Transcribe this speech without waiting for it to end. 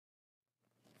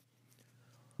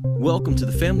Welcome to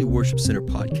the Family Worship Center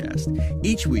podcast.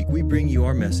 Each week we bring you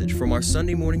our message from our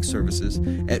Sunday morning services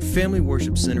at Family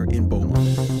Worship Center in Beaumont.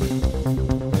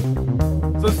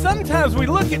 So sometimes we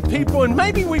look at people and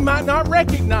maybe we might not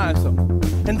recognize them.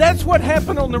 And that's what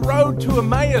happened on the road to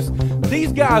Emmaus.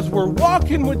 These guys were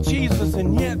walking with Jesus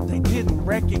and yet they didn't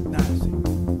recognize him.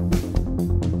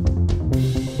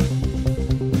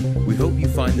 We hope you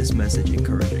find this message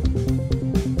encouraging.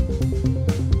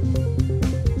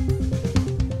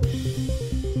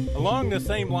 Along the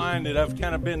same line that I've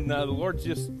kind of been, the Lord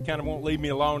just kind of won't leave me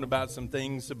alone about some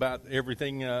things, about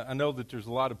everything. I know that there's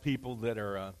a lot of people that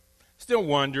are still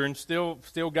wondering, still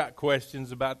got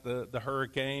questions about the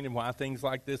hurricane and why things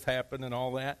like this happen and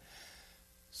all that.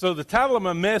 So the title of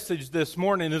my message this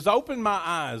morning is Open My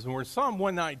Eyes, and we're Psalm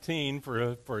 119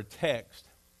 for a text.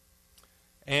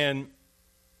 And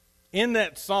in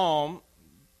that psalm,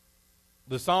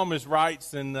 the psalmist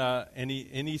writes, and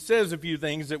he says a few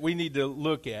things that we need to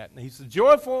look at. And he says,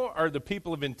 joyful are the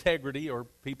people of integrity, or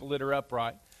people that are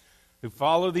upright, who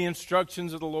follow the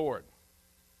instructions of the Lord.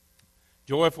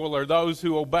 Joyful are those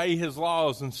who obey his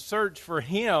laws and search for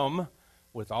him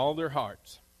with all their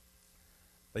hearts.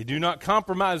 They do not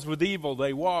compromise with evil.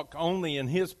 They walk only in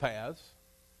his paths.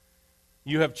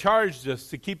 You have charged us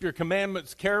to keep your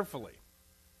commandments carefully.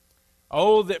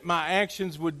 Oh, that my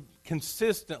actions would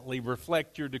consistently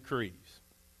reflect your decrees.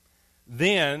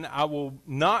 Then I will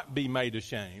not be made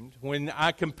ashamed when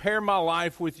I compare my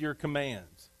life with your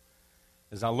commands.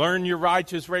 As I learn your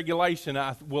righteous regulation,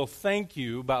 I will thank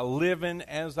you by living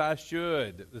as I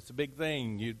should. That's a big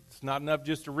thing. It's not enough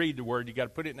just to read the word. You've got to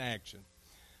put it in action.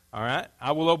 All right?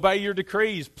 I will obey your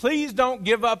decrees. Please don't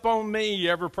give up on me. You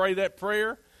ever pray that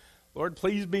prayer? Lord,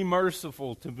 please be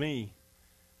merciful to me.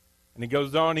 And he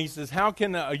goes on, he says, how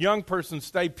can a young person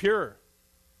stay pure?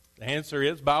 The answer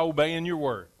is by obeying your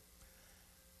word.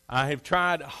 I have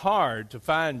tried hard to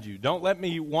find you. Don't let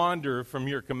me wander from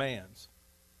your commands.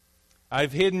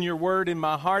 I've hidden your word in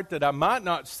my heart that I might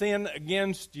not sin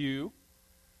against you.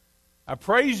 I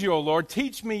praise you, O Lord.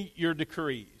 Teach me your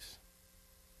decrees.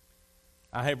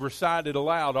 I have recited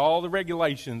aloud all the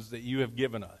regulations that you have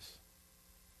given us.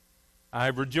 I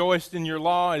have rejoiced in your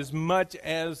law as much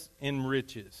as in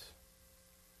riches.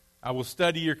 I will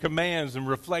study your commands and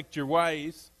reflect your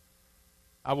ways.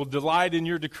 I will delight in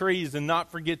your decrees and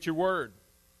not forget your word.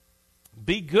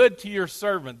 Be good to your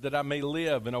servant that I may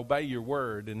live and obey your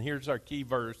word. And here's our key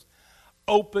verse.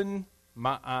 Open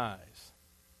my eyes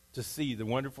to see the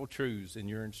wonderful truths in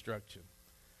your instruction.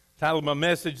 The title of my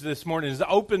message this morning is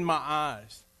Open My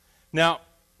Eyes. Now,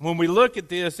 when we look at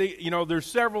this, there's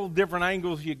several different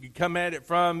angles you could come at it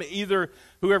from. Either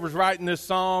whoever's writing this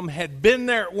psalm had been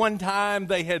there at one time,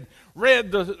 they had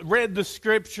read the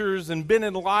scriptures and been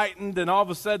enlightened, and all of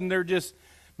a sudden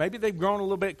maybe they've grown a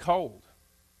little bit cold.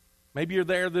 Maybe you're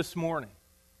there this morning.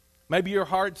 Maybe your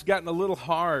heart's gotten a little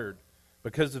hard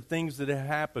because of things that have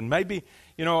happened. Maybe,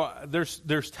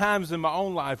 there's times in my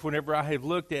own life whenever I have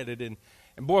looked at it, and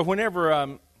boy,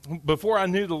 before I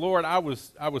knew the Lord, I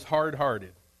was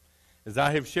hard-hearted. As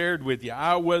I have shared with you,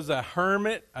 I was a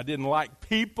hermit. I didn't like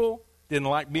people, didn't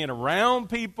like being around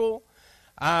people.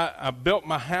 I built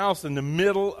my house in the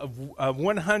middle of a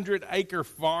 100-acre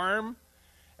farm.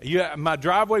 My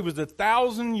driveway was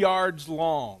 1,000 yards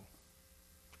long.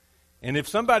 And if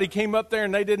somebody came up there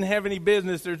and they didn't have any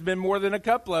business, there's been more than a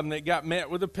couple of them that got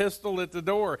met with a pistol at the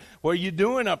door. What are you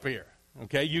doing up here?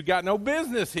 Okay, you got no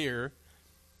business here.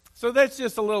 So that's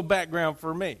just a little background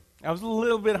for me. I was a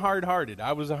little bit hard-hearted.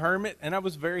 I was a hermit, and I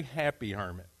was a very happy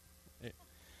hermit.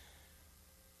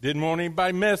 Didn't want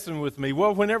anybody messing with me.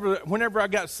 Well, whenever I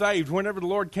got saved, whenever the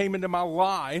Lord came into my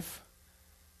life,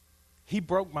 he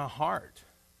broke my heart.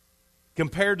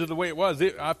 Compared to the way it was,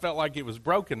 I felt like it was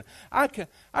broken. I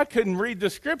couldn't read the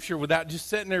scripture without just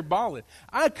sitting there bawling.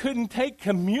 I couldn't take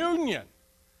communion.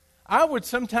 I would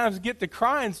sometimes get to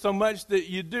crying so much that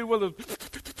you do with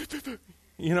a,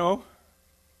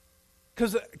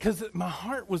 because my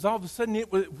heart was all of a sudden,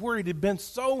 where it had been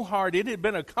so hard, it had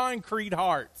been a concrete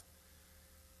heart.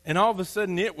 And all of a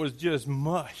sudden it was just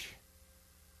mush.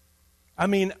 I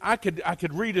mean, I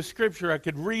could read a scripture, I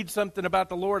could read something about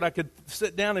the Lord, I could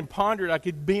sit down and ponder it, I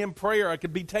could be in prayer, I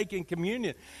could be taking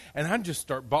communion, and I'd just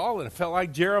start bawling. It felt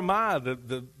like Jeremiah,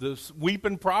 the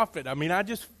weeping prophet. I mean, I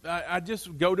just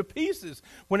go to pieces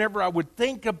whenever I would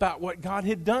think about what God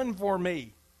had done for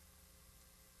me.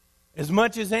 As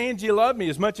much as Angie loved me,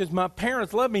 as much as my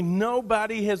parents loved me,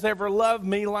 nobody has ever loved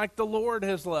me like the Lord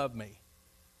has loved me.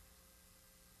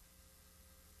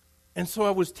 And so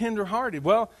I was tender-hearted.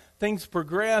 Well, things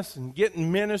progress and get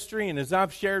in ministry, and as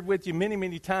I've shared with you many,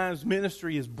 many times,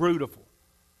 ministry is brutal.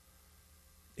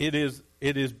 It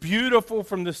is beautiful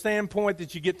from the standpoint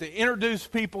that you get to introduce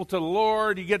people to the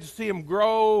Lord. You get to see them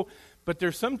grow. But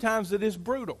there's sometimes that is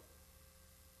brutal.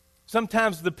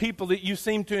 Sometimes the people that you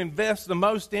seem to invest the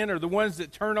most in are the ones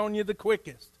that turn on you the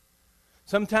quickest.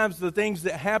 Sometimes the things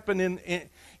that happen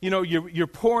you're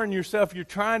pouring yourself, you're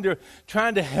trying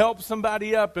to help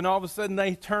somebody up, and all of a sudden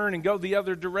they turn and go the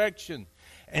other direction,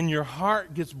 and your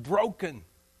heart gets broken.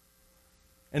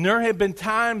 And there have been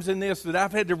times in this that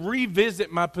I've had to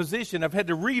revisit my position. I've had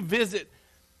to revisit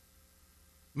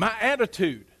my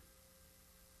attitude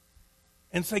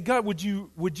and say, God, would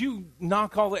you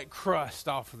knock all that crust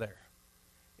off of there?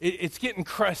 It's getting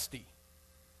crusty.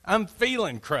 I'm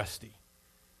feeling crusty.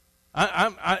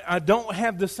 I don't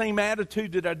have the same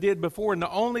attitude that I did before, and the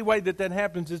only way that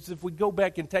happens is if we go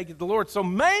back and take it to the Lord. So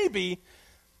maybe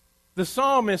the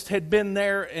psalmist had been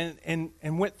there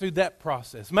and went through that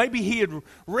process. Maybe he had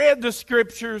read the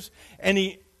scriptures and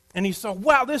he saw,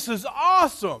 wow, this is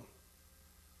awesome,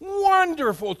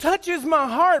 wonderful, touches my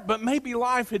heart, but maybe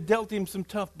life had dealt him some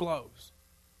tough blows.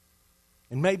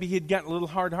 And maybe he'd gotten a little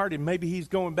hard-hearted. Maybe he's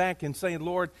going back and saying,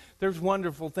 Lord, there's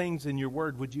wonderful things in your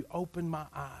word. Would you open my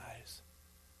eyes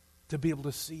to be able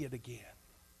to see it again?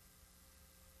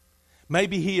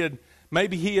 Maybe he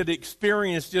had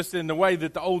experienced, just in the way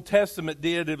that the Old Testament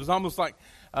did, it was almost like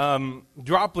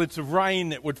droplets of rain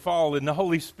that would fall, and the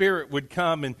Holy Spirit would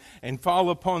come and fall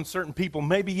upon certain people.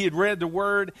 Maybe he had read the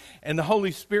Word, and the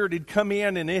Holy Spirit had come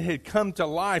in, and it had come to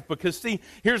life. Because, see,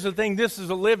 here's the thing, this is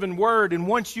a living Word, and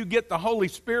once you get the Holy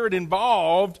Spirit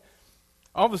involved,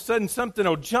 all of a sudden something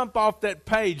will jump off that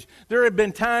page. There have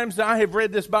been times I have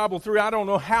read this Bible through, I don't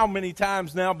know how many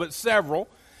times now, but several.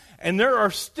 And there are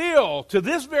still, to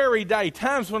this very day,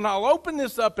 times when I'll open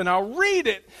this up and I'll read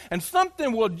it, and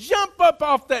something will jump up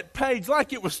off that page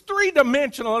like it was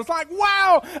three-dimensional. It's like,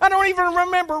 wow, I don't even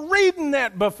remember reading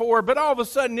that before, but all of a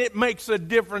sudden it makes a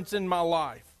difference in my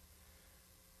life.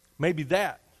 Maybe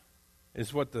that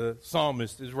is what the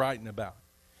psalmist is writing about.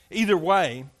 Either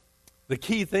way, the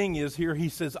key thing is here, he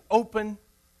says, open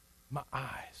my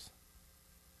eyes.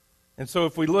 And so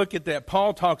if we look at that,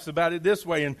 Paul talks about it this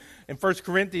way. In 1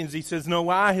 Corinthians, he says, no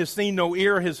eye has seen, no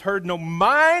ear has heard, no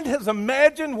mind has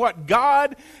imagined what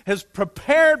God has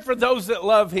prepared for those that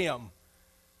love him.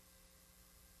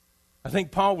 I think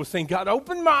Paul was saying, God,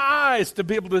 open my eyes to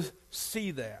be able to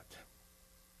see that.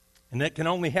 And that can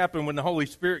only happen when the Holy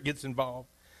Spirit gets involved.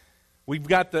 We've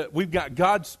got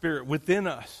God's Spirit within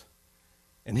us,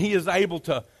 and he is able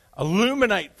to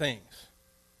illuminate things.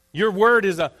 Your word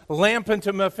is a lamp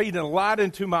unto my feet and a light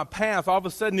unto my path. All of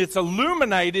a sudden, it's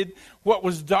illuminated what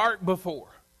was dark before.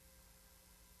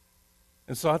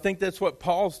 And so I think that's what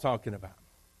Paul's talking about.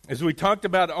 As we talked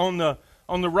about on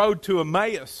the road to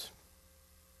Emmaus,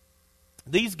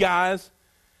 these guys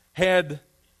had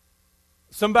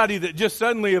somebody that just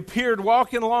suddenly appeared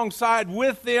walking alongside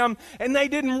with them, and they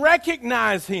didn't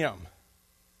recognize him.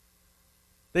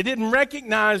 They didn't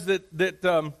recognize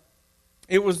that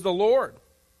it was the Lord.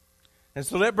 And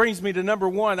so that brings me to number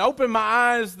one. Open my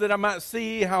eyes that I might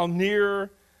see how near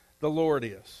the Lord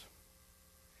is.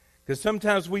 Because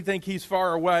sometimes we think he's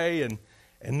far away and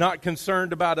not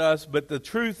concerned about us, but the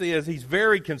truth is he's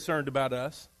very concerned about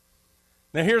us.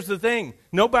 Now here's the thing.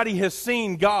 Nobody has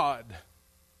seen God.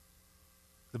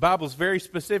 The Bible's very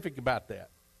specific about that.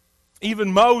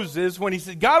 Even Moses, when he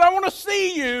said, God, I want to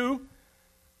see you,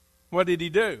 what did he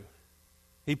do?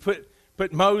 He put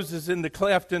Moses in the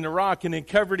cleft in the rock and then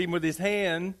covered him with his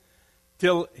hand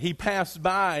till he passed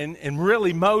by. And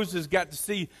really Moses got to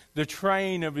see the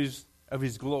train of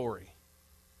his glory.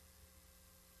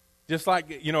 Just like,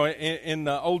 in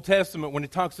the Old Testament when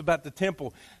it talks about the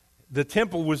temple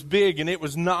was big and it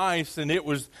was nice and it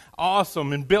was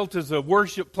awesome and built as a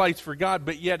worship place for God.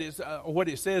 But yet what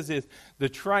it says is the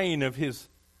train of his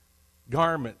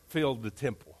garment filled the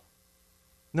temple.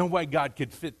 No way God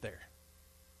could fit there.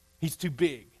 He's too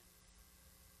big.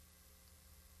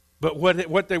 But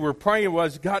what they were praying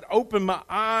was, God, open my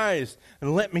eyes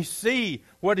and let me see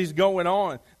what is going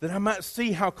on, that I might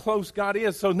see how close God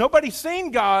is. So nobody's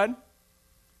seen God,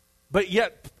 but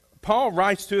yet Paul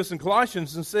writes to us in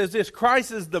Colossians and says this,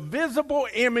 Christ is the visible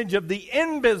image of the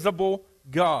invisible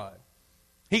God.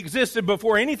 He existed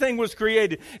before anything was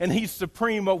created, and he's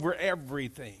supreme over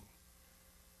everything.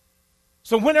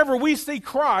 So whenever we see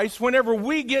Christ, whenever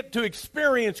we get to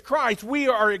experience Christ, we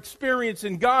are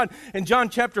experiencing God. In John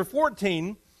chapter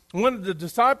 14, one of the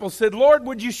disciples said, Lord,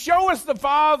 would you show us the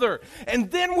Father,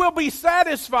 and then we'll be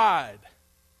satisfied.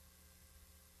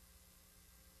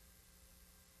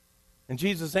 And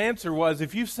Jesus' answer was,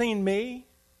 if you've seen me,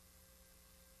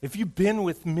 if you've been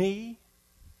with me,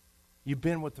 you've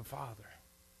been with the Father.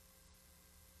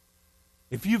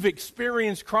 If you've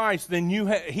experienced Christ, then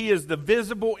He is the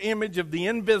visible image of the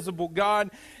invisible God.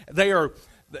 They are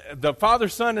the Father,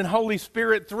 Son, and Holy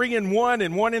Spirit, 3 in 1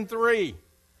 and 1 in 3.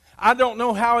 I don't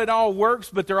know how it all works,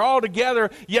 but they're all together,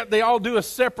 yet they all do a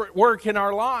separate work in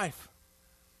our life.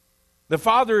 The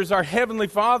Father is our Heavenly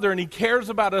Father, and He cares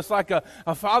about us like a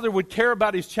father would care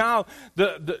about his child.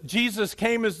 Jesus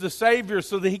came as the Savior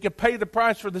so that He could pay the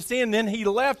price for the sin. Then He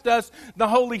left us the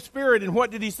Holy Spirit. And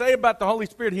what did He say about the Holy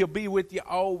Spirit? He'll be with you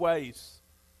always.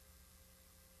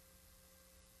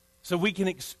 So we can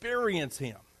experience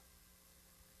Him.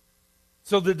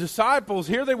 So the disciples,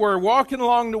 here they were walking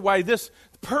along the way. This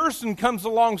person comes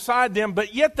alongside them,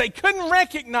 but yet they couldn't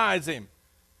recognize Him.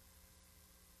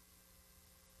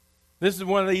 This is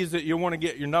one of these that you'll want to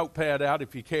get your notepad out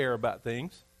if you care about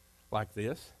things like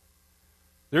this.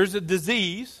 There's a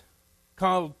disease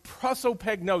called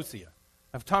prosopagnosia.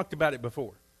 I've talked about it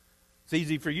before. It's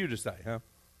easy for you to say, huh?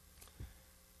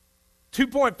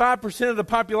 2.5% of the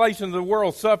population of the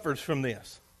world suffers from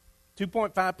this.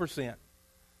 2.5%.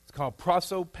 It's called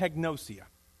prosopagnosia.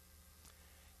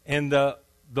 And the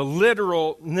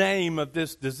literal name of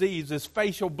this disease is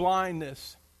facial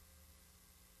blindness.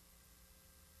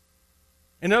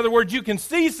 In other words, you can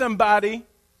see somebody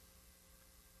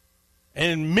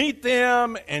and meet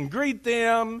them and greet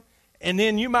them, and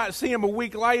then you might see them a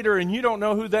week later and you don't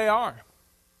know who they are.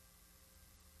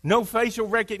 No facial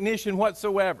recognition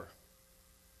whatsoever.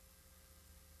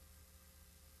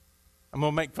 I'm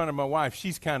going to make fun of my wife.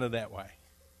 She's kind of that way.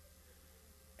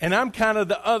 And I'm kind of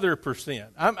the other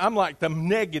percent. I'm like the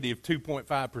negative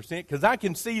 2.5% because I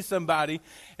can see somebody,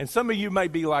 and some of you may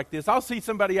be like this. I'll see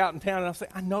somebody out in town and I'll say,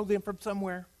 I know them from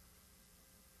somewhere.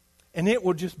 And it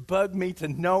will just bug me to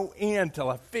no end till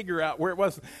I figure out where it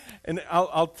was. And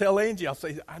I'll tell Angie, I'll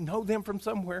say, I know them from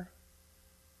somewhere.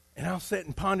 And I'll sit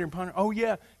and ponder. Oh,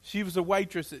 yeah, she was a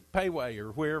waitress at Payway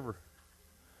or wherever.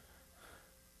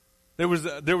 There was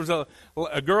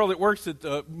a girl that works at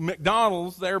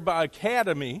McDonald's there by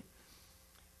Academy.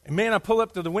 And man, I pull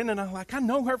up to the window and I'm like, I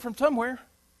know her from somewhere.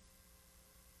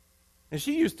 And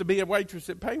she used to be a waitress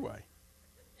at Payway.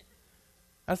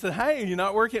 I said, hey, you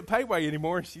not work at Payway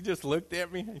anymore? And she just looked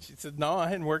at me and she said, no, I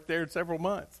hadn't worked there in several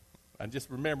months. I just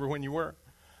remember when you were.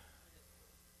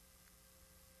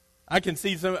 I can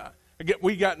see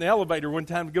we got in the elevator one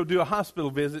time to go do a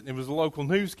hospital visit, and it was a local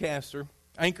newscaster,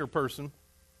 anchor person,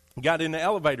 got in the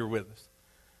elevator with us.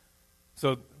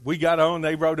 So we got on,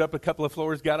 they rode up a couple of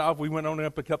floors, got off, we went on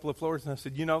up a couple of floors, and I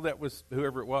said, you know, that was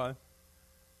whoever it was.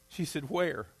 She said,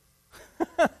 where?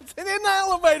 I said, in the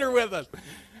elevator with us.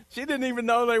 She didn't even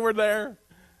know they were there.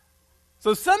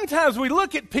 So sometimes we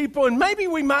look at people and maybe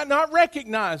we might not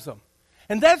recognize them.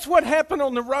 And that's what happened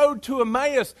on the road to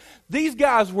Emmaus. These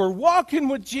guys were walking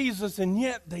with Jesus, and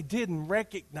yet they didn't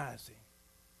recognize Him.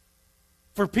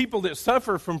 For people that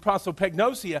suffer from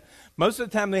prosopagnosia, most of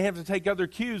the time they have to take other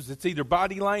cues. It's either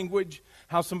body language,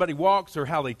 how somebody walks, or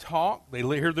how they talk. They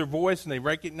hear their voice and they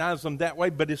recognize them that way.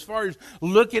 But as far as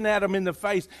looking at them in the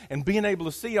face and being able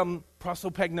to see them,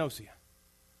 prosopagnosia,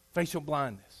 facial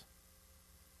blindness.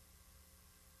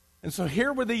 And so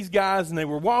here were these guys, and they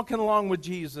were walking along with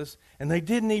Jesus, and they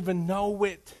didn't even know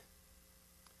it.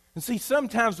 And see,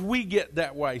 sometimes we get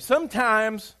that way.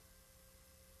 Sometimes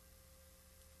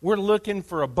we're looking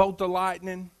for a bolt of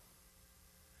lightning,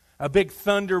 a big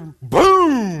thunder,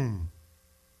 boom,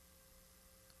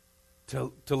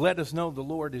 to let us know the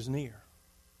Lord is near.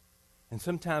 And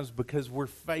sometimes because we're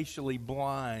facially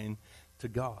blind to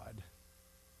God,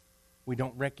 we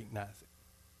don't recognize it.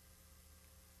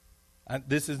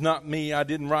 This is not me. I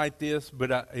didn't write this,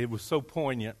 but it was so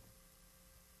poignant.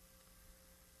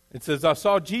 It says, I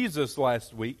saw Jesus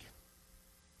last week.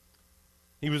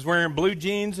 He was wearing blue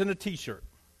jeans and a T-shirt.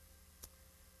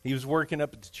 He was working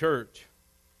up at the church.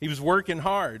 He was working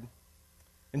hard.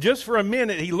 And just for a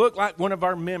minute, he looked like one of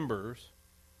our members,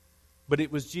 but it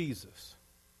was Jesus.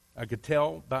 I could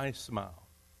tell by his smile.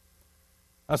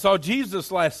 I saw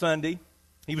Jesus last Sunday.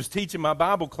 He was teaching my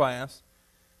Bible class.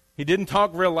 He didn't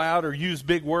talk real loud or use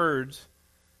big words,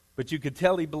 but you could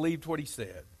tell he believed what he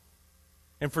said.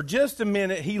 And for just a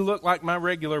minute, he looked like my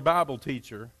regular Bible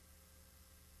teacher,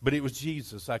 but it was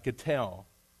Jesus. I could tell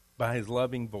by his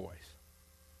loving voice.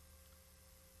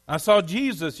 I saw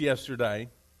Jesus yesterday.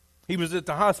 He was at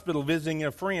the hospital visiting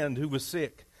a friend who was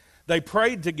sick. They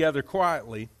prayed together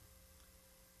quietly.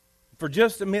 For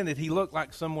just a minute, he looked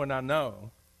like someone I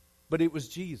know, but it was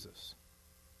Jesus.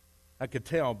 I could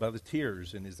tell by the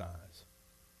tears in his eyes.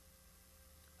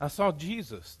 I saw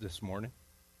Jesus this morning.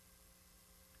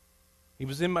 He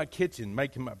was in my kitchen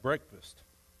making my breakfast,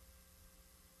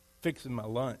 fixing my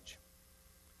lunch.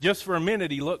 Just for a minute,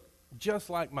 he looked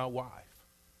just like my wife.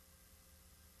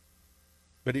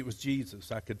 But it was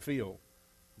Jesus. I could feel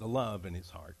the love in his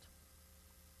heart.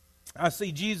 I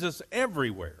see Jesus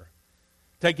everywhere,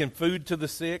 taking food to the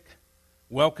sick,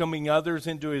 welcoming others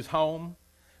into his home,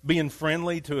 being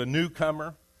friendly to a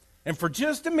newcomer. And for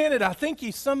just a minute, I think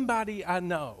he's somebody I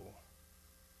know.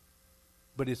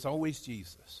 But it's always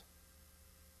Jesus.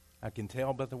 I can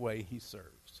tell by the way he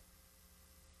serves.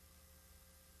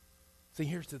 See,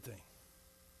 here's the thing.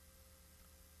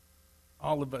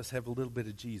 All of us have a little bit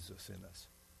of Jesus in us.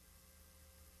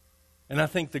 And I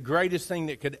think the greatest thing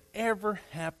that could ever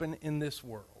happen in this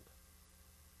world,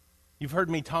 you've heard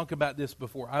me talk about this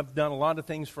before. I've done a lot of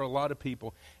things for a lot of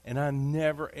people, and I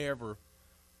never, ever,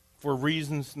 for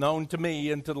reasons known to me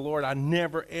and to the Lord, I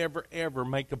never, ever, ever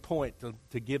make a point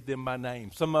to give them my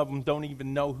name. Some of them don't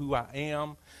even know who I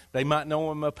am. They might know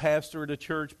I'm a pastor at a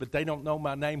church, but they don't know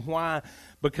my name. Why?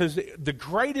 Because the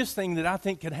greatest thing that I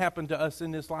think can happen to us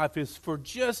in this life is for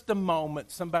just a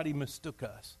moment somebody mistook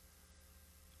us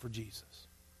for Jesus.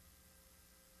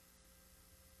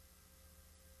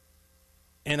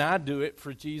 And I do it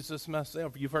for Jesus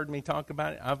myself. You've heard me talk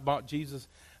about it. I've bought Jesus.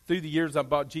 Through the years, I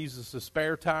bought Jesus a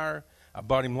spare tire. I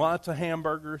bought him lots of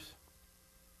hamburgers,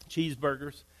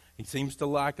 cheeseburgers. He seems to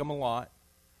like them a lot.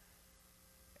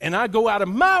 And I go out of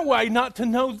my way not to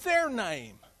know their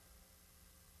name.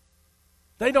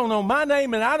 They don't know my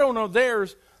name and I don't know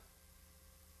theirs.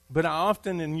 But I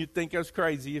often, and you'd think I was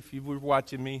crazy if you were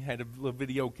watching me, had a little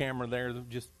video camera there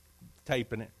just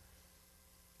taping it.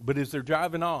 But as they're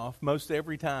driving off, most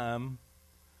every time,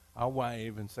 I'll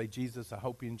wave and say, Jesus, I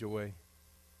hope you enjoy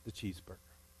the cheeseburger.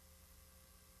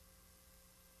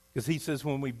 Because he says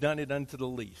when we've done it unto the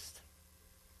least,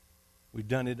 we've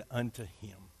done it unto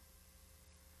him.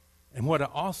 And what an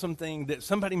awesome thing that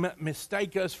somebody might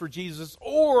mistake us for Jesus,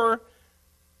 or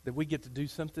that we get to do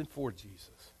something for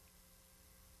Jesus.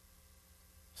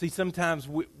 See, sometimes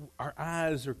our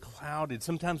eyes are clouded.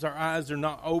 Sometimes our eyes are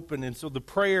not open. And so the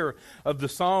prayer of the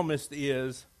psalmist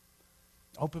is,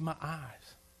 open my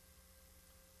eyes.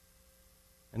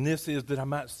 And this is that I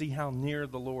might see how near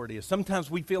the Lord is. Sometimes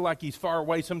we feel like he's far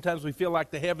away. Sometimes we feel like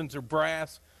the heavens are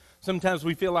brass. Sometimes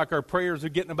we feel like our prayers are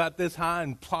getting about this high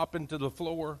and plopping to the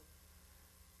floor.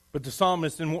 But the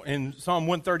psalmist in Psalm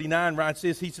 139 writes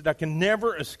this. He said, I can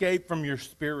never escape from your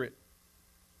spirit.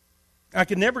 I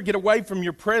can never get away from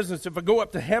your presence. If I go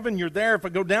up to heaven, you're there. If I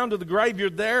go down to the grave, you're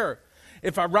there.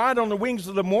 If I ride on the wings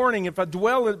of the morning, if I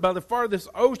dwell by the farthest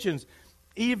oceans,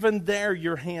 even there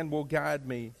your hand will guide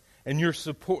me, and your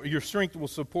strength will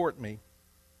support me.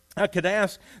 I could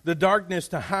ask the darkness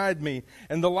to hide me,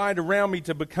 and the light around me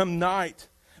to become night.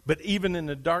 But even in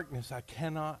the darkness, I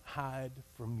cannot hide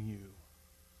from you.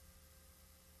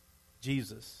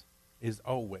 Jesus is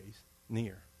always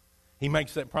near. He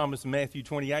makes that promise in Matthew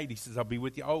 28. He says, I'll be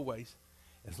with you always.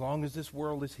 As long as this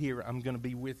world is here, I'm going to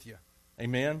be with you.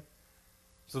 Amen?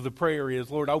 So the prayer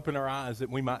is, Lord, open our eyes that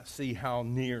we might see how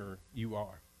near you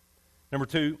are. Number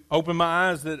 2, open my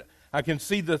eyes that I can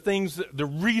see the things, the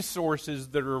resources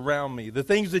that are around me. The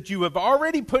things that you have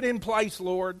already put in place,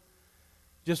 Lord,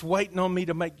 just waiting on me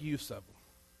to make use of them.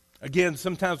 Again,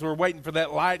 sometimes we're waiting for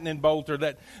that lightning bolt or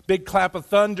that big clap of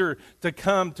thunder to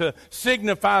come to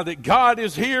signify that God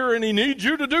is here and he needs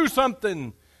you to do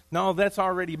something. No, that's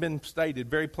already been stated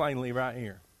very plainly right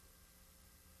here.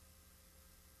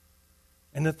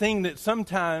 And the thing that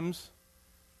sometimes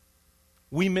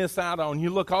we miss out on, you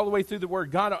look all the way through the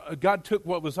Word, God took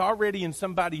what was already in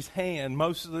somebody's hand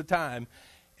most of the time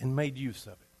and made use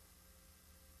of it.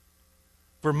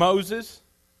 For Moses,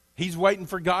 he's waiting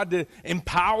for God to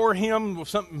empower him with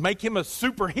something, make him a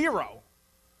superhero.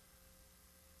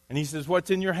 And he says, what's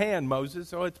in your hand,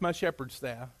 Moses? Oh, it's my shepherd's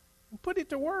staff. Put it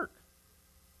to work.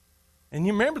 And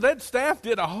you remember that staff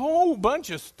did a whole bunch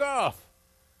of stuff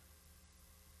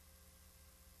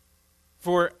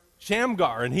for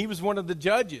Shamgar, and he was one of the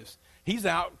judges. He's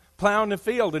out plowing the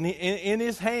field, and in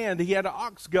his hand he had an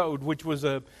ox goad, which was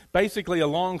basically a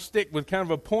long stick with kind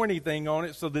of a pointy thing on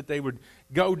it so that they would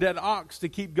goad that ox to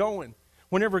keep going.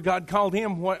 Whenever God called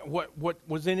him, what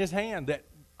was in his hand? That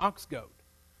ox goad.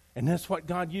 And that's what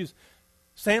God used.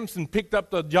 Samson picked up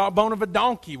the jawbone of a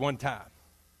donkey one time.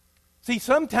 See,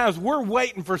 sometimes we're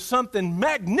waiting for something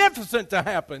magnificent to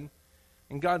happen,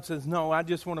 and God says, no, I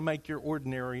just want to make your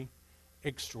ordinary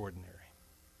extraordinary.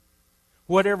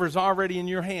 Whatever's already in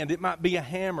your hand, it might be a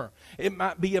hammer, it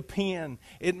might be a pen,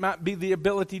 it might be the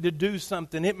ability to do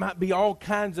something, it might be all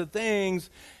kinds of things,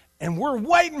 and we're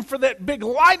waiting for that big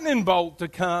lightning bolt to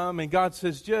come, and God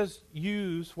says, just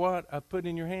use what I put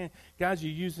in your hand. Guys,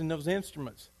 you're using those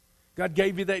instruments. God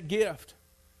gave you that gift.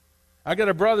 I got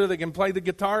a brother that can play the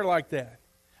guitar like that.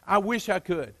 I wish I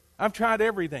could. I've tried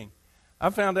everything. I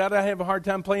found out I have a hard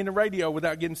time playing the radio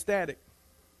without getting static.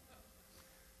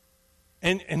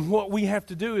 And what we have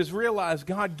to do is realize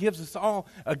God gives us all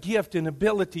a gift and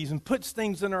abilities and puts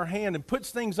things in our hand and puts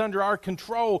things under our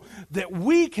control that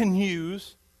we can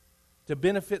use to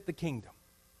benefit the kingdom.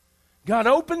 God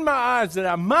opened my eyes that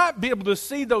I might be able to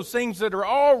see those things that are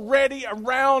already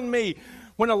around me.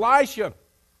 When Elisha,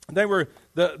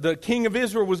 the king of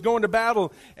Israel was going to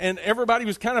battle, and everybody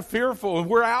was kind of fearful, and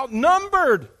we're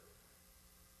outnumbered.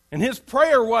 And his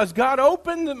prayer was, God,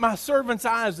 open my servant's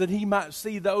eyes that he might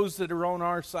see those that are on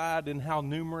our side and how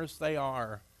numerous they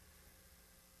are.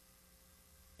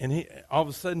 And all of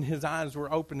a sudden his eyes were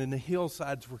open and the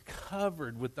hillsides were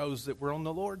covered with those that were on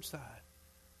the Lord's side.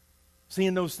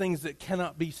 Seeing those things that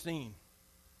cannot be seen.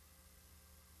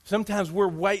 Sometimes we're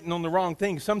waiting on the wrong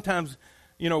thing. Sometimes,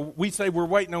 we say we're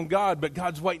waiting on God, but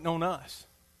God's waiting on us.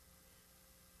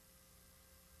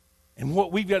 And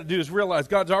what we've got to do is realize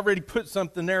God's already put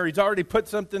something there. He's already put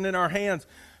something in our hands.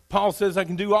 Paul says, I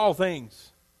can do all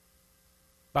things.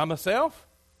 By myself?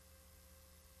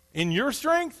 In your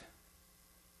strength?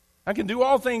 I can do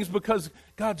all things because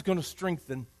God's going to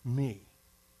strengthen me.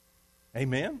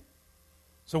 Amen?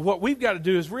 So what we've got to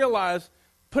do is realize,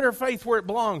 put our faith where it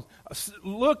belongs.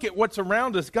 Look at what's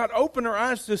around us. God, open our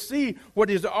eyes to see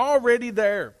what is already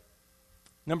there.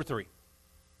 Number 3.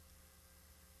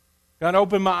 God,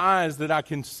 open my eyes that I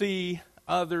can see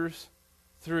others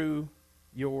through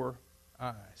your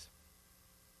eyes.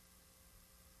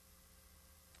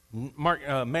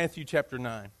 Matthew chapter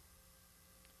 9.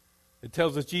 It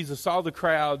tells us Jesus saw the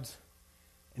crowds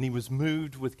and he was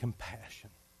moved with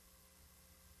compassion.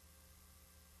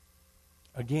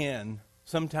 Again,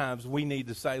 sometimes we need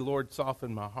to say, Lord,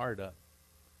 soften my heart up.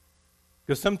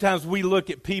 Because sometimes we look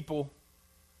at people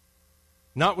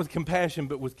not with compassion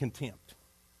but with contempt.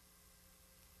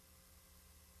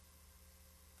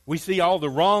 We see all the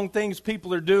wrong things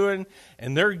people are doing,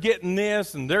 and they're getting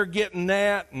this, and they're getting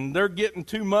that, and they're getting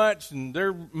too much, and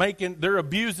they're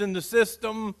abusing the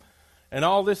system, and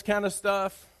all this kind of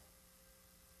stuff.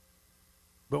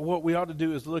 But what we ought to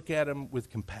do is look at them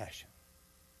with compassion,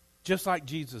 just like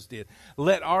Jesus did.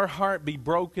 Let our heart be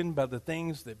broken by the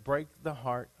things that break the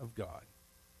heart of God.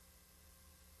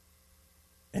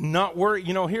 And not worry.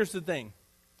 Here's the thing.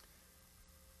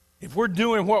 If we're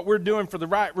doing what we're doing for the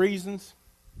right reasons,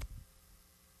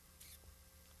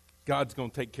 God's going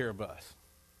to take care of us.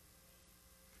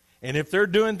 And if they're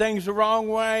doing things the wrong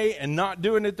way and not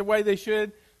doing it the way they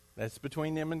should, that's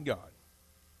between them and God.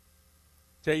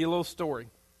 Tell you a little story.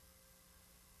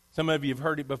 Some of you have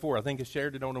heard it before. I think I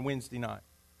shared it on a Wednesday night.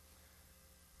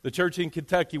 The church in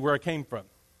Kentucky where I came from,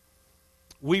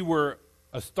 we were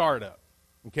a startup,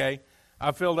 okay?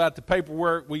 I filled out the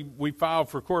paperwork. We filed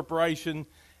for corporation,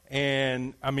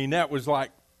 and, that was like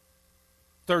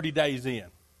 30 days in.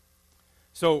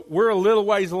 So we're a little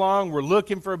ways along. We're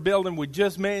looking for a building. We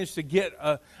just managed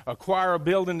to acquire a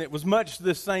building that was much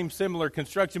the same similar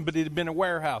construction, but it had been a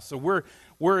warehouse. So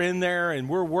we're in there and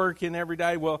we're working every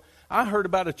day. Well, I heard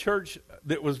about a church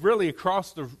that was really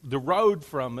across the road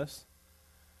from us,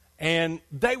 and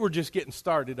they were just getting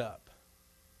started up.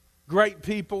 Great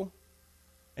people.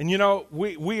 And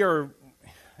we are,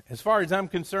 as far as I'm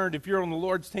concerned, if you're on the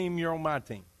Lord's team, you're on my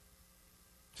team.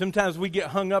 Sometimes we get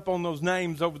hung up on those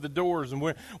names over the doors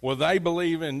and they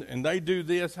believe and they do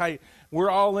this. Hey, we're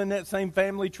all in that same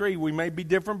family tree. We may be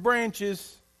different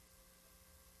branches.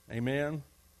 Amen.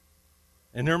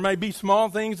 And there may be small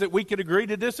things that we could agree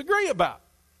to disagree about.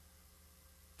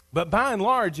 But by and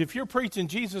large, if you're preaching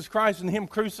Jesus Christ and Him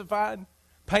crucified,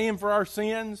 paying for our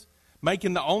sins,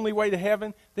 making the only way to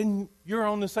heaven, then you're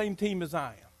on the same team as I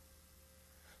am.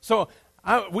 So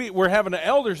we're having an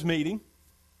elders meeting.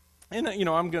 And,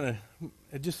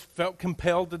 I just felt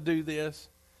compelled to do this.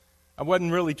 I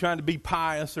wasn't really trying to be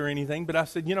pious or anything, but I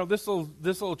said, this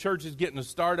little church is getting a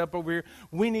start up over here.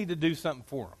 We need to do something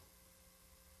for them.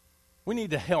 We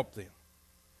need to help them.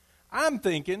 I'm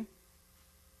thinking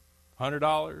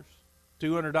 $100,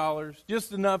 $200,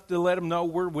 just enough to let them know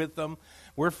we're with them.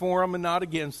 We're for them and not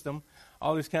against them.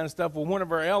 All this kind of stuff. Well, one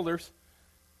of our elders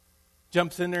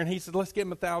jumps in there and he said, let's give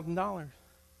them $1,000.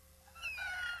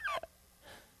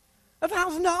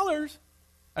 $1,000.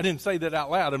 I didn't say that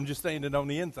out loud. I'm just saying it on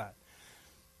the inside.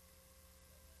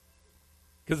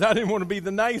 Because I didn't want to be the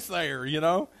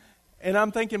naysayer, And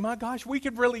I'm thinking, my gosh, we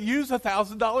could really use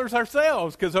 $1,000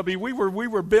 ourselves. Because, we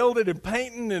were building and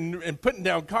painting and putting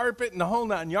down carpet and the whole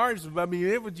 9 yards.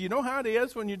 It was, you know how it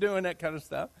is when you're doing that kind of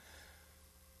stuff.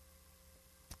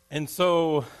 And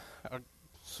so I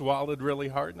swallowed really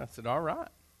hard and I said, all right.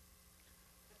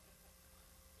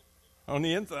 On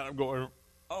the inside, I'm going,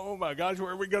 oh my gosh,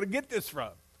 where are we going to get this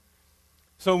from?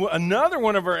 So another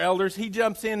one of our elders, he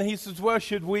jumps in and he says, well,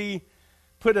 should we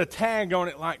put a tag on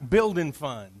it like building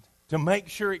fund to make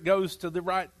sure it goes to the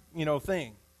right,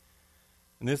 thing?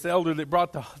 And this elder that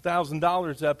brought the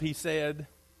 $1,000 up, he said,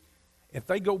 if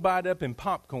they go buy it up in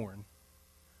popcorn,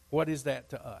 what is that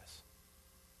to us?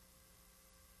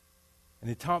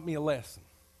 And it taught me a lesson.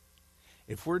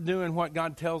 If we're doing what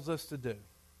God tells us to do,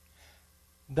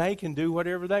 they can do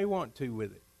whatever they want to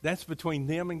with it. That's between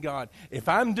them and God. If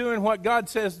I'm doing what God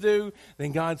says do,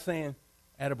 then God's saying,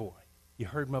 attaboy, you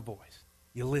heard my voice.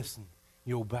 You listened.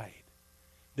 You obeyed.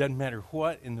 Doesn't matter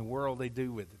what in the world they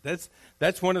do with it.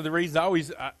 That's one of the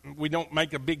reasons we don't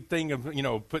make a big thing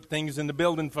of, put things in the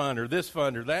building fund or this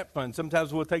fund or that fund.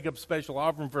 Sometimes we'll take up a special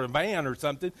offering for a van or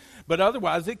something. But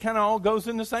otherwise, it kind of all goes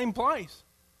in the same place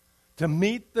to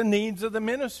meet the needs of the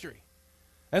ministry.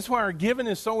 That's why our giving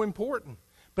is so important.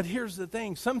 But here's the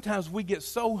thing. Sometimes we get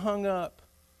so hung up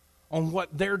on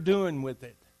what they're doing with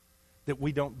it that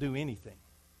we don't do anything.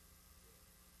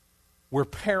 We're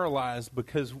paralyzed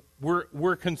because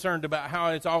we're concerned about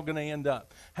how it's all going to end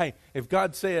up. Hey, if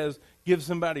God says, give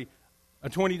somebody a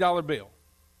 $20 bill,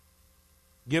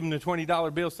 give them the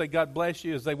 $20 bill, say, God bless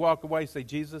you. As they walk away, say,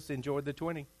 Jesus, enjoy the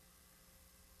 20.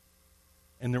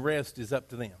 And the rest is up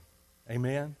to them.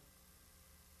 Amen?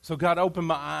 So God, open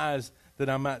my eyes that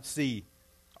I might see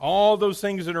all those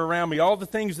things that are around me, all the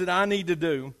things that I need to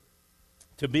do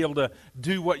to be able to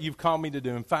do what you've called me to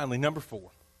do. And finally, number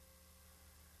 4.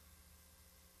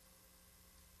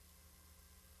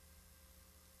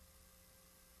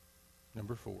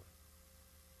 Number 4.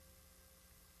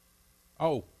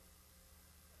 Oh.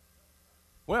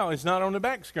 Well, it's not on the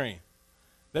back screen.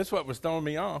 That's what was throwing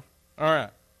me off. All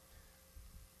right.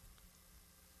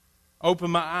 Open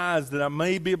my eyes that I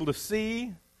may be able to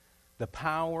see the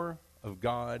power of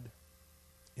God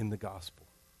in the gospel.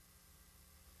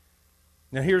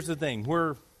 Now, here's the thing.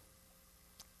 We're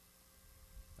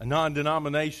a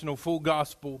non-denominational, full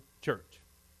gospel church.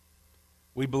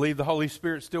 We believe the Holy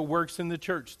Spirit still works in the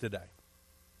church today.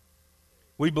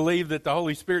 We believe that the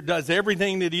Holy Spirit does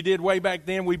everything that He did way back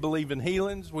then. We believe in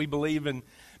healings. We believe in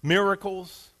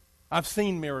miracles. I've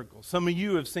seen miracles. Some of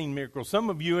you have seen miracles.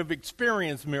 Some of you have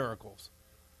experienced miracles.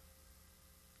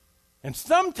 And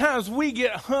sometimes we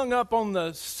get hung up on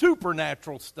the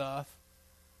supernatural stuff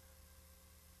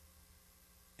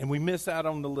and we miss out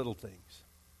on the little things.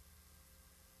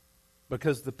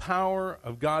 Because the power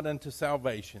of God unto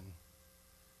salvation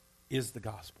is the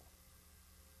gospel.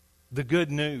 The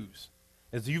good news.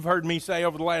 As you've heard me say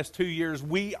over the last 2 years,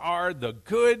 we are the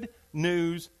good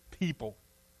news people.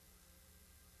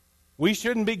 We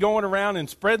shouldn't be going around and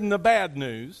spreading the bad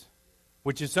news,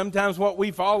 which is sometimes what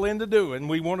we fall into doing.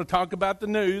 We want to talk about the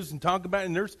news and talk about,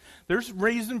 and there's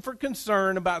reason for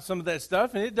concern about some of that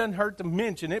stuff, and it doesn't hurt to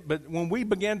mention it, but when we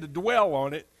begin to dwell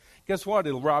on it, guess what?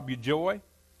 It'll rob your joy.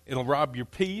 It'll rob your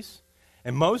peace.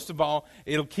 And most of all,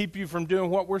 it'll keep you from doing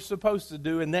what we're supposed to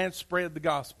do, and that's spread the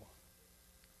gospel.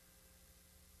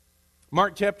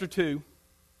 Mark chapter 2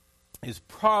 is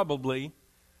probably,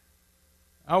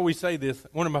 I always say this,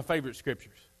 one of my favorite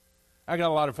scriptures. I got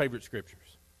a lot of favorite scriptures.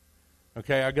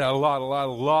 Okay, I got a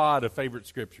lot of favorite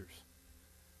scriptures.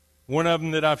 One of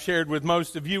them that I've shared with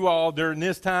most of you all during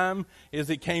this time is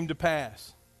it came to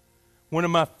pass. One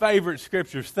of my favorite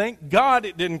scriptures. Thank God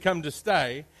it didn't come to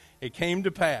stay. It came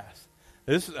to pass.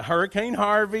 This Hurricane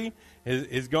Harvey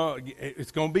it's going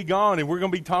to be gone, and we're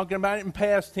going to be talking about it in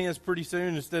past tense pretty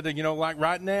soon instead of, like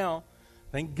right now.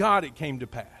 Thank God it came to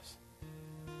pass.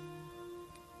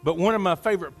 But one of my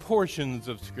favorite portions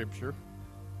of Scripture,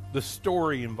 the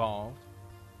story involved,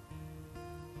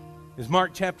 is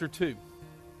Mark chapter 2.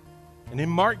 And in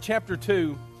Mark chapter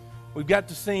 2, we've got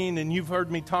the scene, and you've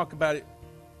heard me talk about it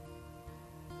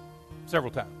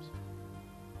several times.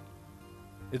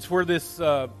 It's where this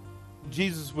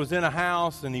Jesus was in a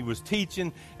house and he was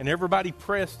teaching and everybody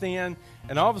pressed in,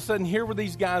 and all of a sudden here were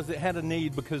these guys that had a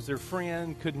need because their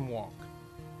friend couldn't walk.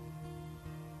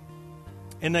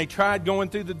 And they tried going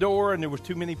through the door and there was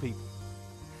too many people.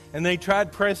 And they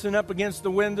tried pressing up against the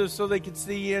windows so they could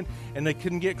see in, and they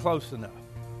couldn't get close enough.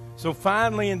 So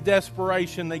finally, in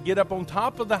desperation, they get up on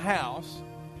top of the house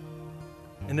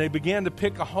and they began to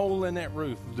pick a hole in that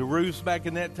roof. The roofs back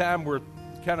in that time were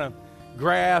kind of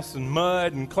grass and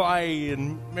mud and clay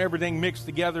and everything mixed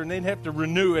together, and they'd have to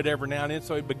renew it every now and then.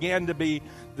 So it began to be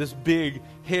this big,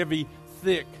 heavy,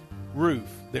 thick roof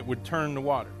that would turn the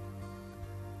water.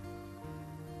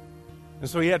 And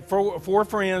so he had four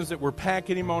friends that were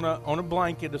packing him on a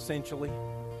blanket, essentially.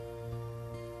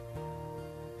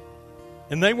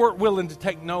 And they weren't willing to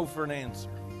take no for an answer.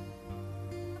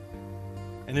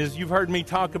 And as you've heard me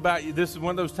talk about, this is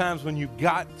one of those times when you've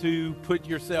got to put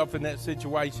yourself in that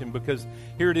situation, because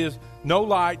here it is, no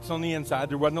lights on the inside.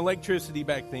 There wasn't electricity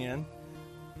back then.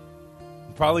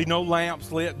 Probably no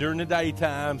lamps lit during the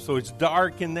daytime, so it's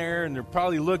dark in there, and they're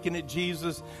probably looking at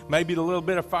Jesus, maybe the little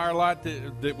bit of firelight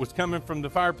that was coming from the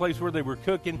fireplace where they were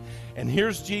cooking. And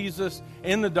here's Jesus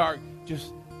in the dark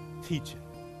just teaching.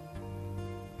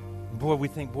 Boy, we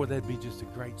think, boy, that'd be just a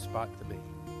great spot to be.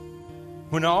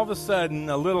 When all of a sudden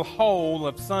a little hole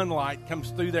of sunlight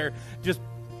comes through there, just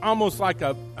almost like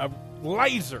a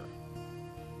laser.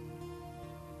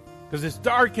 Because it's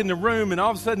dark in the room, and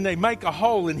all of a sudden they make a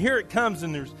hole, and here it comes,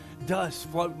 and there's dust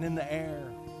floating in the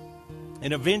air.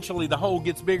 And eventually the hole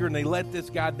gets bigger, and they let this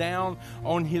guy down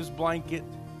on his blanket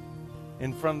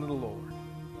in front of the Lord.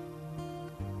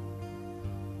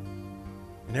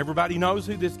 And everybody knows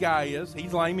who this guy is.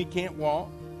 He's lame, he can't walk.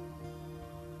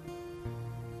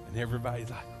 And everybody's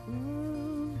like,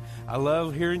 ooh, I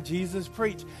love hearing Jesus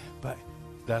preach. But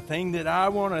the thing that I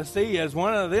want to see is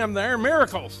one of them there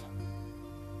miracles.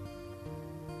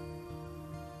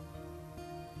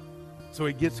 So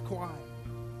it gets quiet.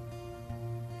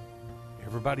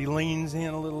 Everybody leans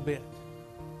in a little bit.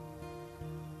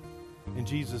 And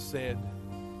Jesus said,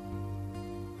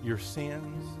 your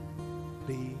sins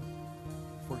be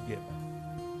forgiven.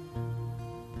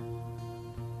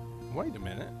 Wait a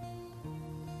minute.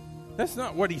 That's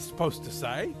not what he's supposed to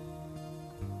say.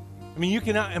 I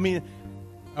mean,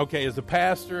 okay, as a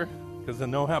pastor, because I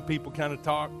know how people kind of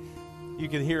talk, you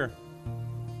can hear,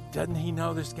 doesn't he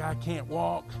know this guy can't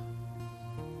walk?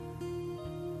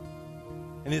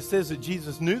 And it says that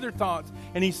Jesus knew their thoughts,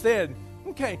 and he said,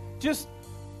 okay, just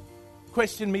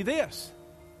question me this.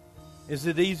 Is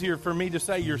it easier for me to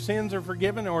say your sins are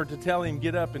forgiven, or to tell him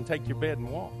get up and take your bed and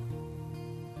walk?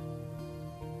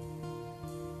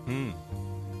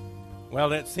 Well,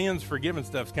 that sins forgiven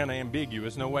stuff's kind of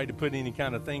ambiguous. No way to put any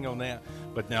kind of thing on that.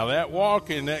 But now that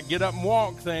walking, that get up and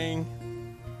walk thing.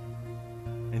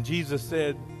 And Jesus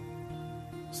said,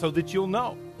 so that you'll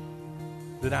know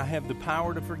that I have the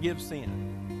power to forgive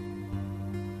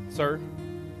sin. Sir,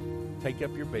 take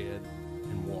up your bed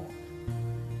and walk.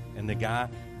 And the guy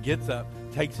gets up,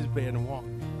 takes his bed and walks.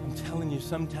 I'm telling you,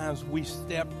 sometimes we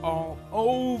step all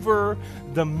over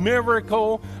the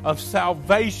miracle of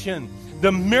salvation,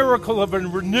 the miracle of a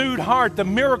renewed heart, the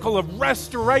miracle of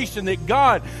restoration, that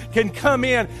God can come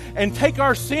in and take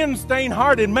our sin-stained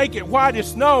heart and make it white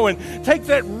as snow, and take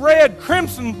that red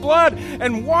crimson blood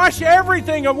and wash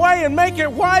everything away and make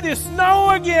it white as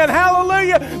snow again.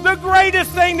 Hallelujah. The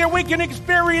greatest thing that we can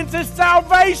experience is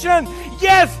salvation.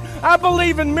 Yes, I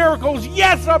believe in miracles.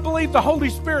 Yes, I believe the Holy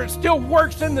Spirit still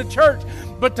works in the church.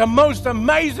 But the most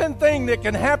amazing thing that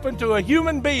can happen to a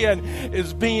human being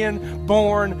is being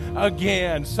born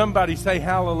again. Somebody say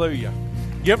hallelujah.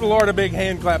 Give the Lord a big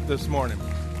hand clap this morning.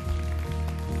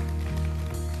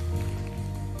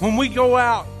 When we go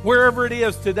out, wherever it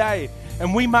is today,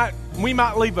 and we might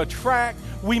leave a tract,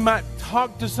 we might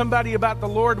talk to somebody about the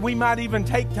Lord, we might even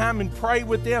take time and pray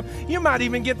with them. You might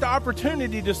even get the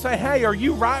opportunity to say, hey, are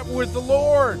you right with the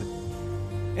Lord?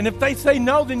 And if they say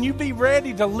no, then you be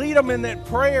ready to lead them in that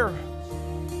prayer.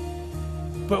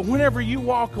 But whenever you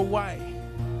walk away,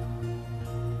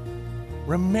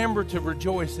 remember to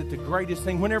rejoice at the greatest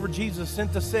thing. Whenever Jesus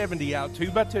sent the 70 out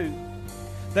 2 by 2,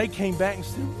 they came back and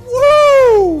said,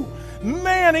 woo!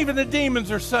 Man, even the demons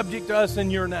are subject to us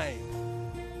in your name.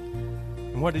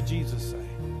 And what did Jesus say?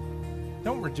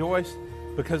 Don't rejoice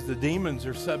because the demons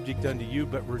are subject unto you,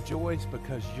 but rejoice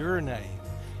because your name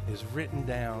is written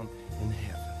down in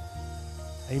heaven.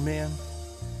 Amen.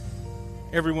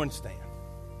 Everyone stand.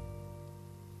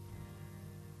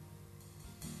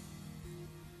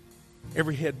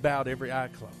 Every head bowed, every eye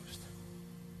closed.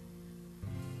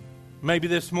 Maybe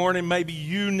this morning, maybe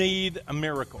you need a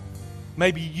miracle.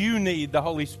 Maybe you need the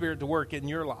Holy Spirit to work in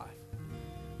your life.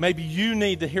 Maybe you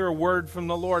need to hear a word from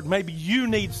the Lord. Maybe you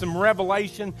need some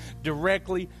revelation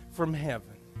directly from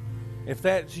heaven. If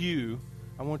that's you,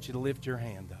 I want you to lift your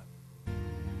hand up,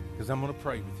 because I'm going to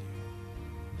pray with you.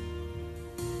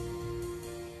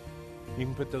 You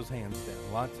can put those hands down,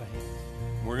 lots of hands.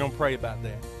 We're going to pray about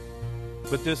that.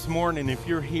 But this morning, if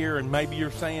you're here and maybe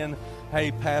you're saying,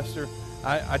 hey, Pastor,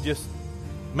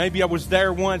 maybe I was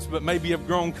there once, but maybe I've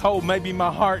grown cold. Maybe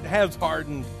my heart has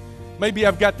hardened. Maybe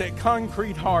I've got that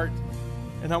concrete heart,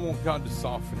 and I want God to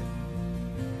soften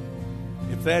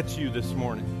it. If that's you this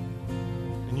morning,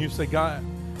 and you say, God,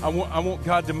 I want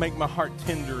God to make my heart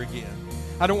tender again.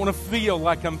 I don't want to feel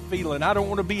like I'm feeling. I don't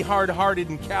want to be hard-hearted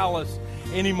and callous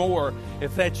anymore.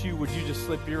 If that's you, would you just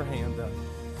slip your hand up?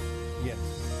 Yes.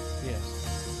 Yes.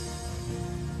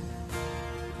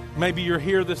 Maybe you're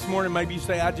here this morning. Maybe you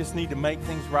say, I just need to make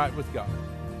things right with God.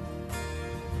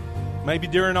 Maybe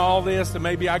during all this, and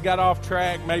maybe I got off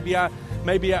track. Maybe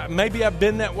I've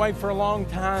been that way for a long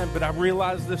time, but I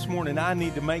realized this morning I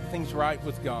need to make things right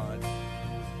with God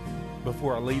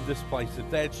before I leave this place. If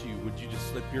that's you, would you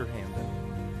just slip your hand up?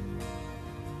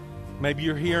 Maybe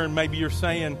you're here and maybe you're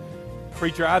saying,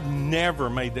 preacher, I've never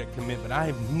made that commitment. I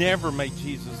have never made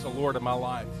Jesus the Lord of my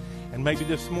life. And maybe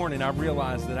this morning I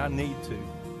realize that I need to.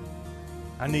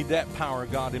 I need that power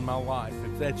of God in my life.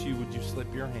 If that's you, would you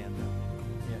slip your hand up?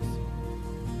 Yes.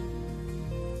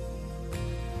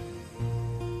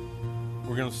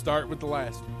 We're going to start with the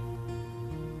last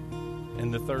one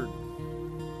and the third.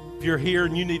 If you're here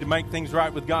and you need to make things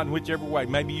right with God in whichever way,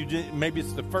 maybe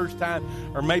it's the first time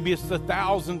or maybe it's the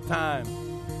 1,000th time.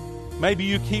 Maybe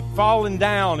you keep falling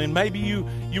down and maybe you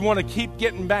want to keep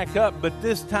getting back up, but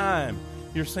this time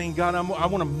you're saying, God, I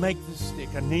want to make this stick.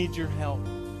 I need your help.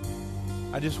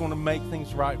 I just want to make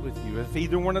things right with you. If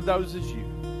either one of those is you,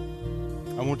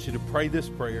 I want you to pray this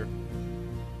prayer.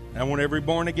 And I want every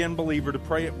born-again believer to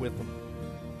pray it with them.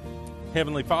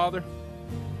 Heavenly Father,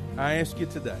 I ask you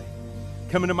today,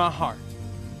 come into my heart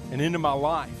and into my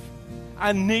life.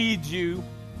 I need you.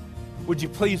 Would you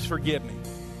please forgive me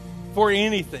for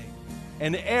anything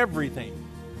and everything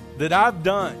that I've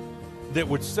done that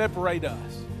would separate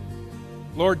us?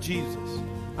 Lord Jesus,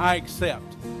 I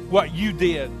accept what you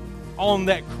did on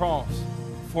that cross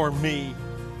for me.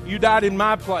 You died in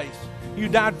my place. You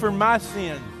died for my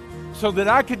sin so that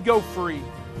I could go free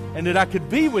and that I could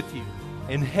be with you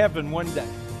in heaven one day.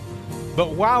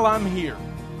 But while I'm here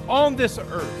on this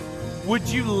earth, would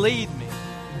you lead me,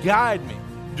 guide me,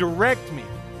 direct me,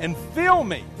 and fill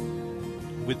me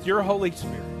with your Holy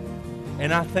Spirit?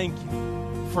 And I thank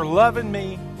you for loving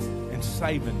me and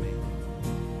saving me.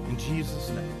 In Jesus'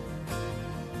 name,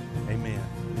 amen.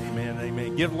 Amen,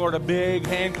 amen. Give the Lord a big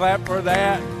hand clap for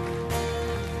that.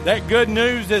 That good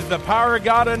news is the power of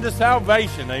God unto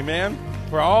salvation, amen,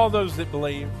 for all those that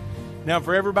believe. Now,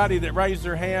 for everybody that raised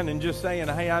their hand and just saying,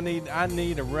 hey, I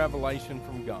need a revelation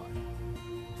from God.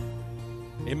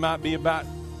 It might be about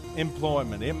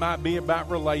employment. It might be about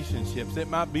relationships. It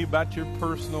might be about your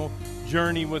personal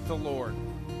journey with the Lord.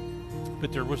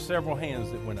 But there were several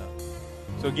hands that went up.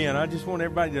 So again, I just want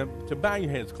everybody to bow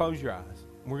your heads, close your eyes.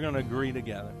 We're going to agree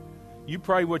together. You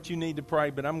pray what you need to pray,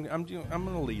 but I'm going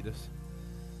to lead us.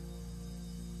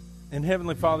 And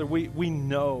Heavenly Father, we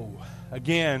know,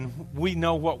 again, we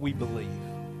know what we believe.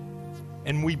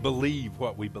 And we believe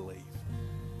what we believe.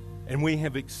 And we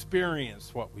have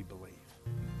experienced what we believe.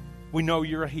 We know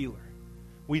you're a healer.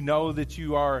 We know that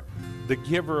you are the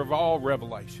giver of all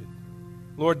revelation.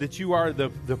 Lord, that you are the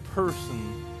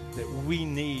person that we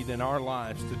need in our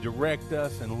lives to direct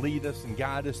us and lead us and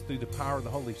guide us through the power of the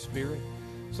Holy Spirit.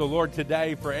 So, Lord,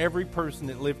 today, for every person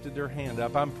that lifted their hand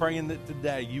up, I'm praying that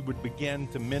today you would begin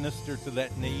to minister to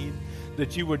that need,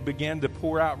 that you would begin to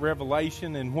pour out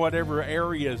revelation in whatever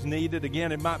area is needed.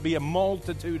 Again, it might be a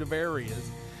multitude of areas,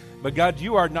 but God,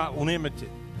 you are not limited.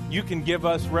 You can give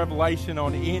us revelation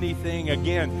on anything.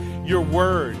 Again, your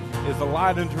word is a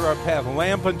light unto our path, a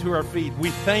lamp unto our feet. We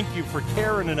thank you for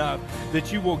caring enough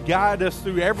that you will guide us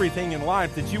through everything in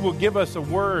life, that you will give us a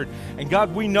word. And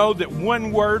God, we know that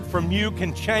one word from you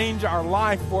can change our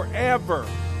life forever.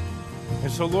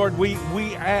 And so, Lord, we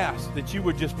ask that you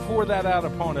would just pour that out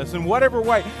upon us in whatever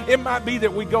way. It might be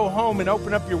that we go home and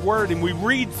open up your word and we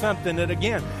read something that,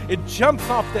 again, it jumps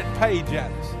off that page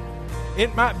at us.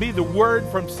 It might be the word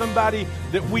from somebody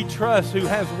that we trust who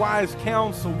has wise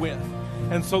counsel with.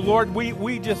 And so, Lord,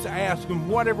 we just ask in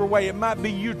whatever way. It might be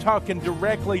you talking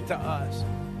directly to us.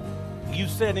 You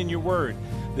said in your word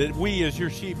that we as your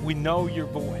sheep, we know your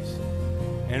voice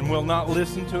and will not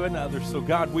listen to another. So,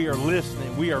 God, we are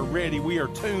listening. We are ready. We are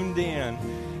tuned in.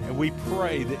 And we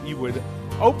pray that you would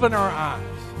open our eyes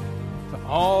to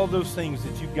all those things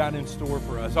that you've got in store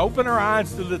for us. Open our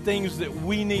eyes to the things that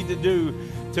we need to do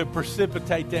to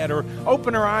precipitate that, or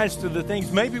open our eyes to the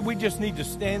things maybe we just need to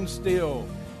stand still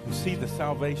and see the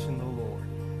salvation of the Lord.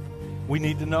 We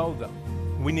need to know them.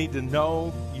 We need to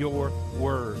know your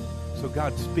word. So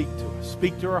God, speak to us.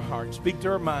 Speak to our hearts. Speak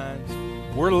to our minds.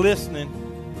 We're listening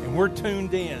and we're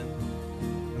tuned in.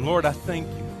 And Lord, I thank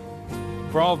you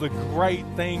for all the great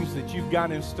things that you've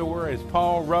got in store. As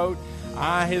Paul wrote,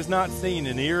 eye has not seen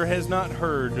and ear has not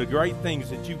heard the great things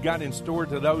that you've got in store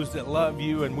to those that love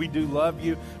you, and we do love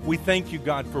you. We thank you,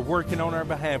 God, for working on our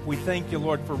behalf. We thank you,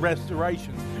 Lord, for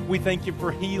restoration. We thank you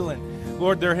for healing.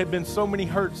 Lord, there have been so many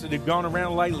hurts that have gone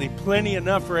around lately, plenty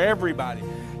enough for everybody.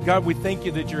 God, we thank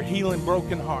you that you're healing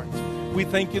broken hearts. We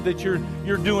thank you that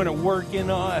you're doing a work in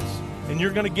us And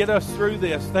you're going to get us through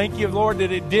this. Thank you, Lord,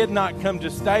 that it did not come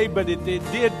to stay, but it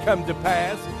did come to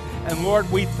pass. And Lord,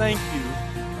 we thank you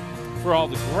for all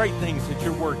the great things that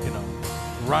you're working on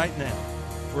right now.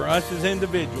 For us as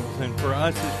individuals and for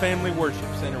us as Family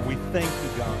Worship Center, we thank you,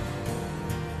 God.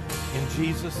 In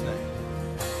Jesus' name.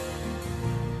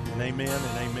 And amen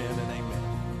and amen and amen.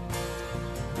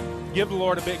 Give the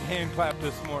Lord a big hand clap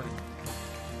this morning.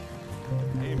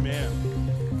 Amen.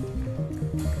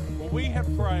 Well, we have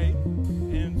prayed,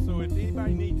 and so if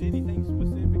anybody needs anything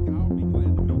specific, I'll be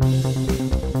glad to meet.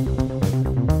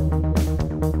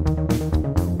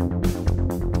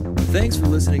 Thanks for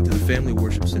listening to the Family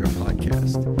Worship Center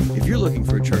podcast. If you're looking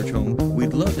for a church home,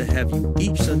 we'd love to have you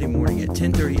each Sunday morning at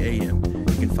 10:30 a.m.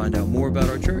 You can find out more about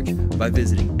our church by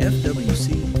visiting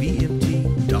fwcbm.com.